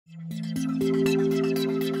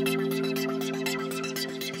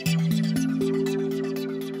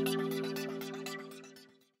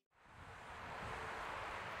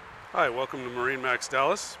Hi, welcome to MarineMax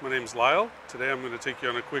Dallas. My name is Lyle. Today I'm going to take you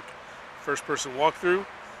on a quick first-person walkthrough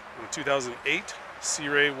on a 2008 Sea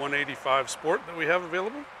Ray 185 Sport that we have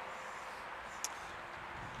available.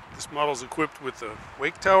 This model is equipped with a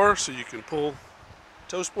wake tower so you can pull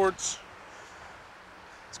tow sports.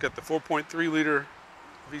 It's got the 4.3 liter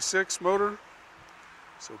V6 motor,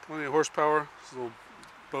 so plenty of horsepower. This little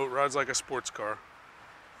boat rides like a sports car.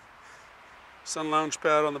 Sun lounge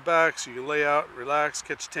pad on the back so you can lay out, relax,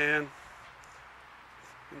 catch a tan.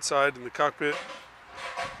 Inside in the cockpit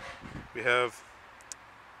we have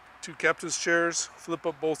two captain's chairs, flip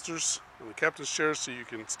up bolsters on the captain's chairs so you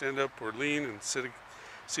can stand up or lean and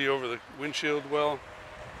see over the windshield well.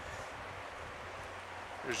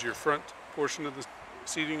 There's your front portion of the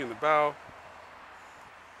seating in the bow.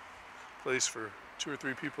 Place for 2 or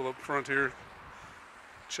 3 people up front here.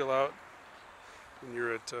 Chill out when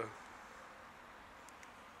you're at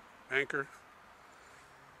anchor.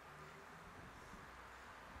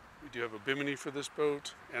 We do have a bimini for this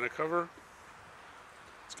boat and a cover.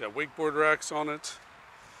 It's got wakeboard racks on it.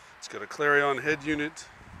 It's got a Clarion head unit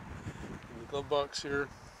in the glove box here.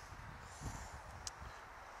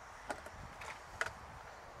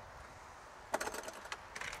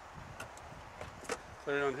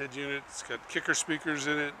 Clarion head unit. It's got kicker speakers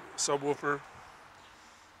in it, subwoofer.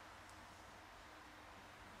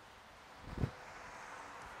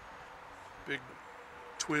 Big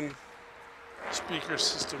twin speaker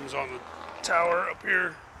systems on the tower up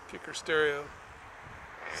here, kicker stereo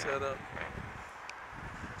setup.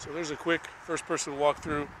 So there's a quick first-person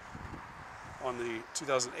walkthrough on the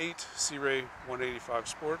 2008 Sea Ray 185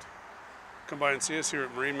 Sport. Come by and see us here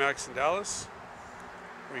at MarineMax in Dallas,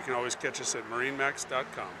 or you can always catch us at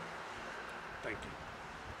MarineMax.com. Thank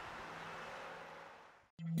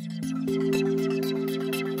you.